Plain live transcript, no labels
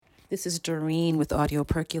This is Doreen with Audio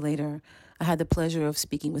Percolator. I had the pleasure of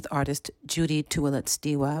speaking with artist Judy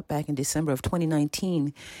Tuwaletstiwa back in December of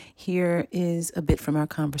 2019. Here is a bit from our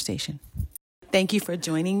conversation. Thank you for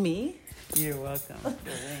joining me. You're welcome,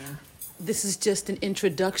 Doreen. This is just an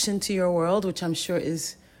introduction to your world, which I'm sure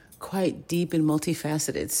is quite deep and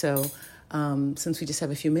multifaceted. So since we just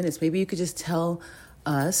have a few minutes, maybe you could just tell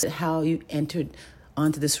us how you entered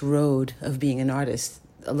onto this road of being an artist,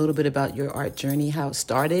 a little bit about your art journey, how it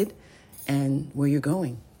started, and where you're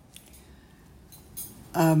going.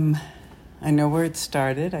 I know where it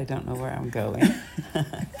started. I don't know where I'm going.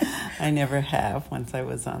 I never have once I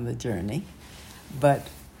was on the journey. But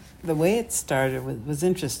the way it started was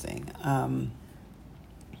interesting.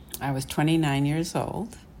 I was 29 years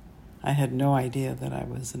old. I had no idea that I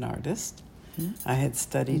was an artist. Mm-hmm. I had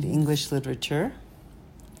studied English literature,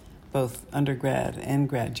 both undergrad and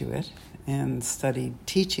graduate, and studied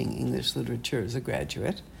teaching English literature as a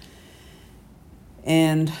graduate.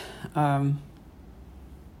 And I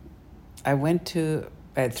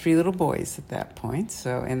had 3 little boys at that point,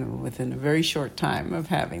 and within a very short time of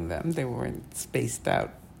having them, they weren't spaced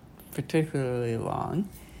out particularly long.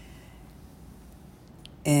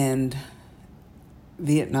 And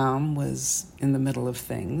Vietnam was in the middle of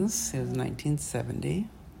things. It was 1970.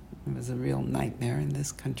 It was a real nightmare in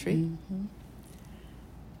this country. Mm-hmm.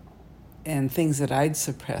 And things that I'd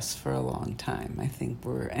suppressed for a long time, I think,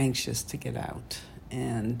 were anxious to get out.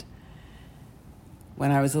 And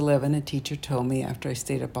when I was 11, a teacher told me, after I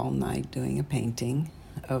stayed up all night doing a painting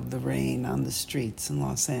of the rain on the streets in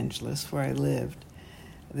Los Angeles where I lived,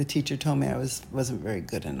 the teacher told me I wasn't very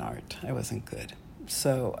good in art. I wasn't good.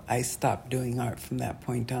 So I stopped doing art from that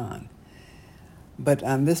point on. But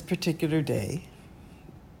on this particular day,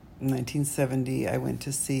 in 1970, I went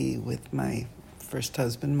to see with my first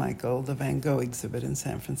husband, Michael, the Van Gogh exhibit in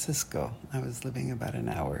San Francisco. I was living about an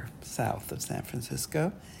hour south of San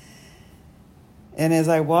Francisco. And as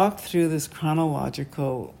I walked through this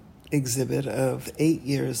chronological exhibit of 8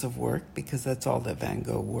 years of work, because that's all that Van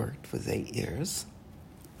Gogh worked, was 8 years,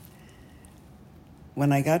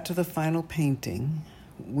 when I got to the final painting,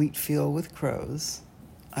 Wheat Field with Crows,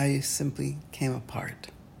 I simply came apart.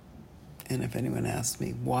 And if anyone asked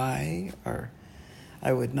me why,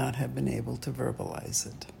 I would not have been able to verbalize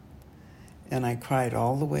it. And I cried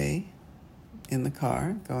all the way in the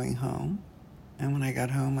car going home. And when I got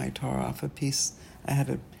home, I tore off a piece. I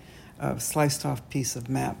had a sliced off piece of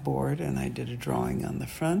mat board, and I did a drawing on the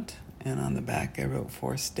front. And on the back, I wrote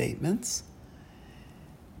 4 statements.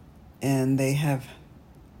 And they have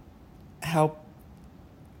helped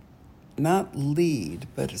not lead,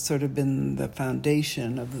 but it's sort of been the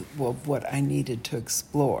foundation of what I needed to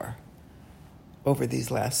explore over these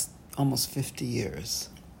last almost 50 years.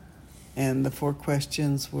 And the 4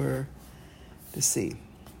 questions were to see: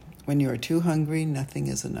 when you are too hungry, nothing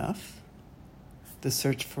is enough; the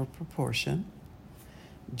search for proportion;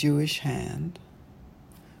 Jewish hand;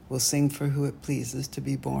 will sing for who it pleases to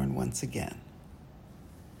be born once again.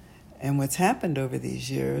 And what's happened over these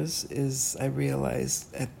years is I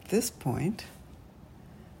realized at this point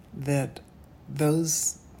that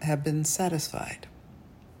those have been satisfied.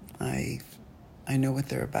 I know what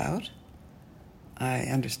they're about. I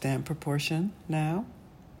understand proportion now.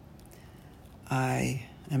 I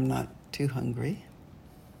am not too hungry.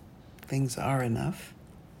 Things are enough.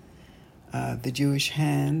 The Jewish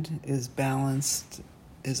hand is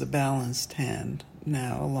a balanced hand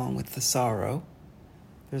now, along with the sorrow.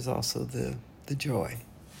 There's also the joy.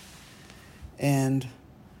 And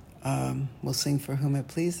we'll sing for whom it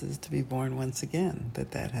pleases to be born once again,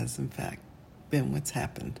 that has in fact been what's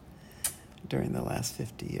happened during the last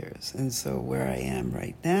 50 years. And so where I am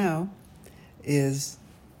right now is,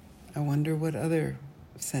 I wonder what other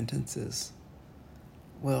sentences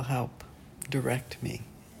will help direct me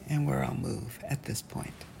and where I'll move at this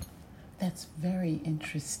point. That's very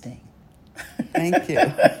interesting. Thank you.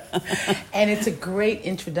 And it's a great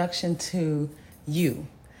introduction to you,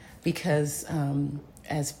 because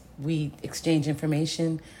as we exchange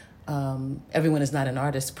information, everyone is not an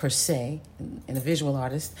artist per se, and a visual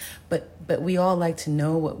artist, but we all like to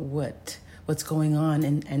know what's going on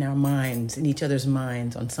in our minds, in each other's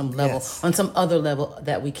minds, on some level, yes, on some other level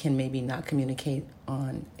that we can maybe not communicate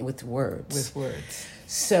on with words.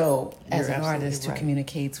 So as an artist who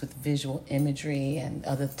communicates with visual imagery and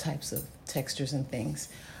other types of textures and things,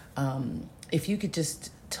 if you could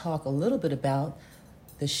just talk a little bit about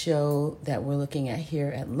the show that we're looking at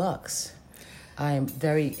here at LUX. I am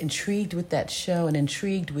very intrigued with that show and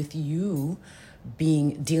intrigued with you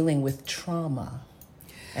dealing with trauma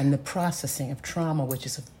and the processing of trauma, which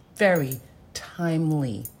is a very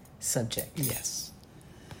timely subject. Yes.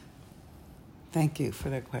 Thank you for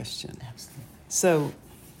that question. Absolutely. So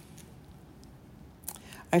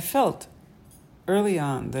I felt early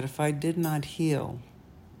on that if I did not heal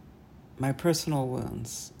my personal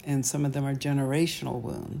wounds, and some of them are generational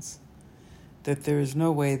wounds, that there is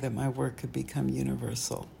no way that my work could become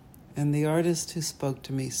universal. And the artists who spoke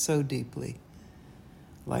to me so deeply,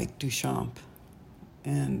 like Duchamp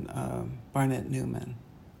and Barnett Newman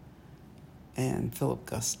and Philip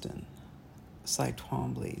Guston, Cy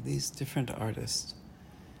Twombly, these different artists,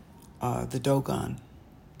 the Dogon,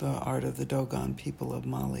 the art of the Dogon people of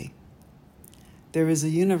Mali. There is a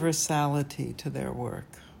universality to their work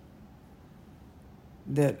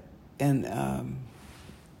that, and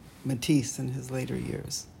Matisse in his later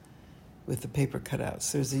years with the paper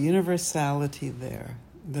cutouts, there's a universality there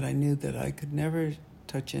that I knew that I could never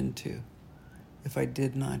touch into if I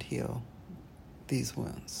did not heal these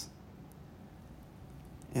wounds.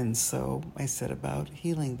 And so I set about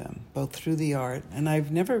healing them, both through the art, and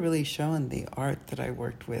I've never really shown the art that I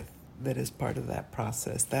worked with that is part of that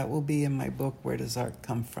process. That will be in my book, Where Does Art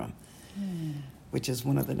Come From? Which is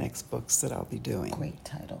one of the next books that I'll be doing. Great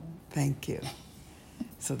title. Thank you.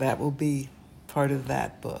 So that will be part of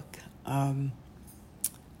that book.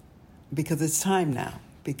 Because it's time now,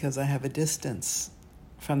 because I have a distance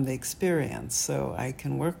from the experience, so I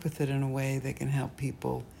can work with it in a way that can help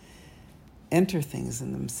people enter things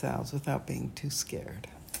in themselves without being too scared.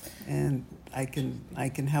 And I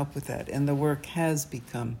can help with that. And the work has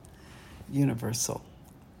become universal.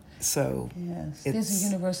 So yes, there's a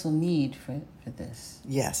universal need for this.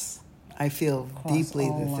 Yes. I feel Across deeply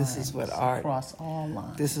all that this is what art, across all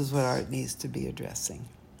lines. This is what art needs to be addressing.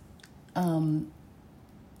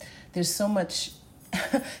 There's so much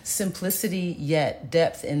simplicity yet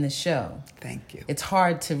depth in the show. Thank you. It's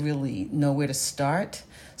hard to really know where to start.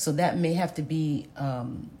 So that may have to be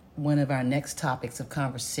one of our next topics of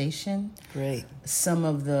conversation. Great. Some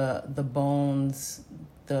of the bones,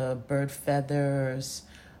 the bird feathers,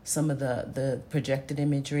 some of the projected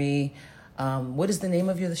imagery. What is the name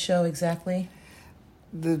of your show exactly?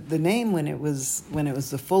 The name when it was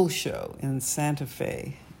the full show in Santa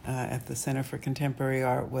Fe at the Center for Contemporary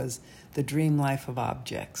Art was The Dream Life of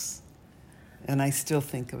Objects. And I still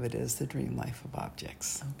think of it as The Dream Life of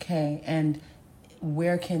Objects. Okay. And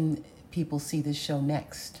where can people see this show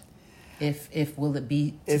next? If will it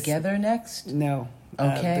be together next? No.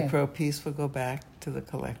 Okay. The Crow piece will go back to the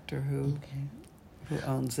collector who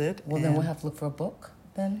owns it. Well, then we'll have to look for a book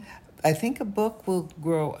then? I think a book will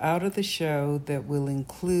grow out of the show that will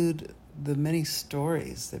include the many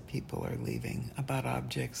stories that people are leaving about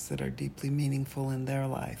objects that are deeply meaningful in their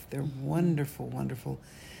life. They're wonderful, wonderful.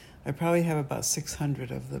 I probably have about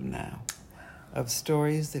 600 of them now, of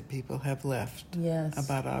stories that people have left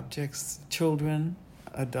about objects, children,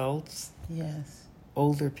 adults,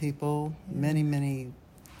 older people, many, many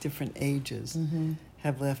different ages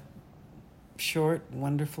have left short,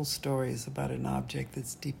 wonderful stories about an object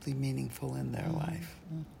that's deeply meaningful in their life.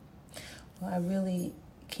 Well, I really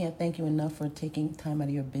can't thank you enough for taking time out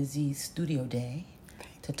of your busy studio day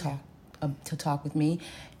to talk with me,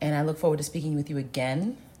 and I look forward to speaking with you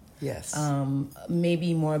again. Yes.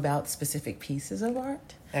 Maybe more about specific pieces of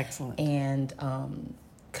art. Excellent. And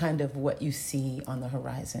kind of what you see on the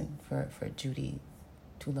horizon for Judy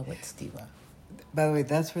Tuwaletstiwa. By the way,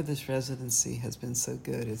 that's where this residency has been so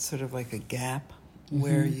good. It's sort of like a gap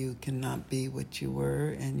where you cannot be what you were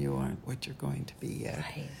and you aren't what you're going to be yet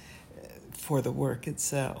for the work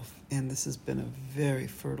itself. And this has been a very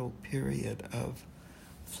fertile period of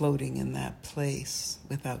floating in that place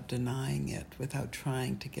without denying it, without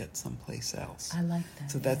trying to get someplace else. I like that.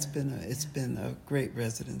 So that's been a great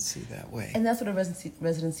residency that way. And that's what a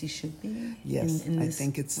residency should be. Yes, I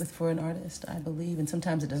think it's for an artist, I believe, and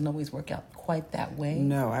sometimes it doesn't always work out quite that way.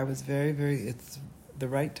 No, I was very, very. It's the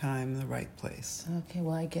right time, the right place. Okay,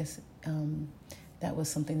 well, I guess that was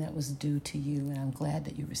something that was due to you, and I'm glad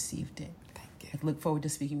that you received it. Thank you. I look forward to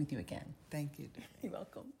speaking with you again. Thank you. You're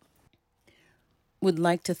welcome. Would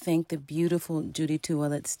like to thank the beautiful Judy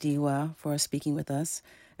Tuwaletstiwa for speaking with us,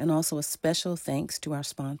 and also a special thanks to our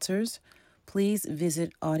sponsors. Please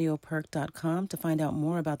visit audioperk.com to find out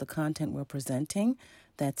more about the content we're presenting.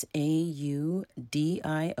 That's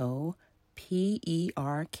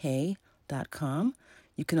AUDIOPERK.com.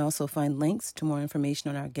 You can also find links to more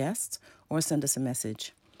information on our guests or send us a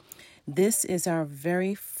message. This is our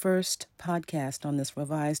very first podcast on this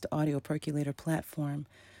revised Audio Percolator platform.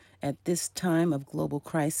 At this time of global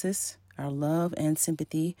crisis, our love and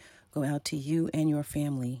sympathy go out to you and your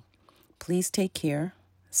family. Please take care,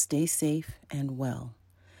 stay safe and well.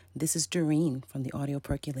 This is Doreen from the Audio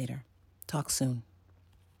Percolator. Talk soon.